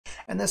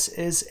and this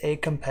is a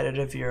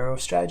competitive Euro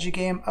strategy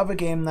game of a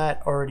game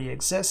that already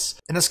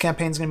exists. And this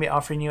campaign is going to be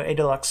offering you a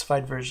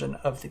deluxeified version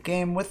of the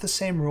game with the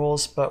same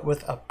rules but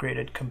with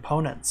upgraded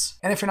components.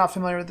 And if you're not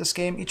familiar with this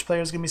game, each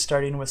player is going to be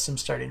starting with some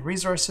starting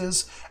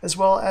resources, as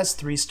well as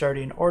 3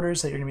 starting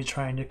orders that you're going to be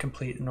trying to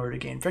complete in order to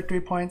gain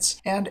victory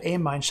points, and a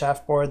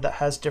mineshaft board that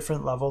has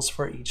different levels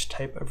for each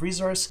type of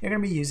resource. You're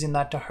going to be using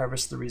that to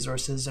harvest the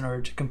resources in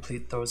order to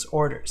complete those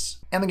orders.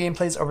 And the game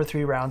plays over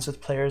 3 rounds with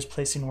players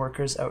placing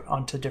workers out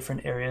onto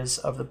different areas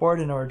of the board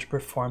in order to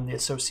perform the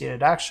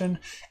associated action,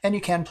 and you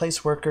can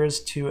place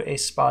workers to a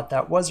spot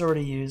that was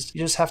already used.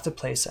 You just have to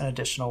place an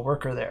additional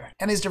worker there.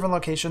 And these different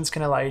locations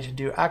can allow you to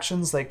do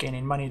actions like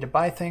gaining money to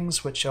buy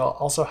things, which you'll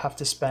also have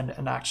to spend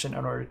an action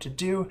in order to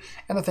do,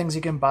 and the things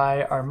you can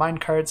buy are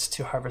minecarts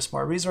to harvest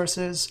more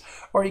resources,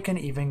 or you can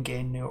even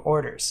gain new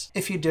orders.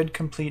 If you did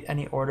complete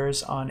any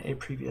orders on a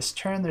previous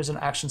turn, there's an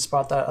action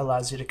spot that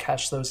allows you to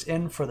cash those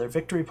in for their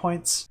victory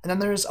points. And then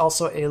there's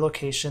also a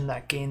location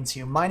that gains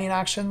you mining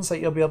actions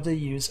that you'll be able to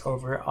use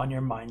over on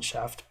your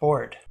mineshaft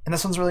board. And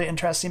this one's really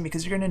interesting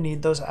because you're going to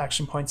need those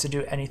action points to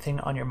do anything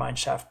on your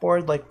mineshaft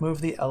board, like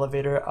move the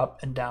elevator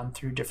up and down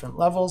through different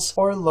levels,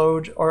 or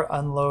load or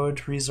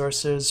unload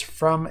resources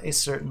from a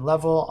certain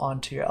level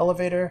onto your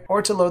elevator,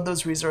 or to load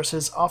those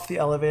resources off the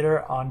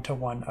elevator onto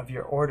one of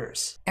your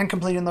orders. And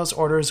completing those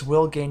orders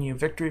will gain you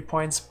victory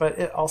points, but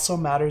it also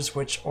matters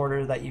which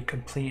order that you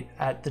complete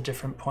at the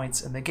different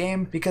points in the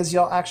game, because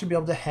you'll actually be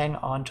able to hang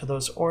on to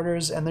those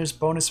orders, and there's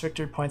bonus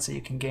victory points that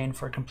you can gain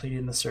for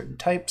completing the certain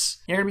types.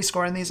 You're going to be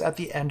scoring these at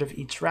the end of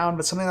each round,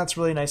 but something that's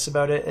really nice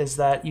about it is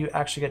that you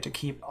actually get to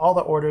keep all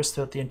the orders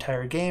throughout the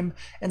entire game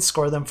and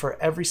score them for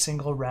every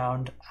single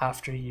round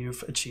after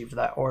you've achieved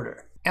that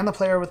order. And the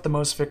player with the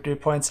most victory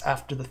points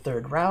after the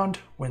 3rd round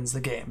wins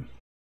the game.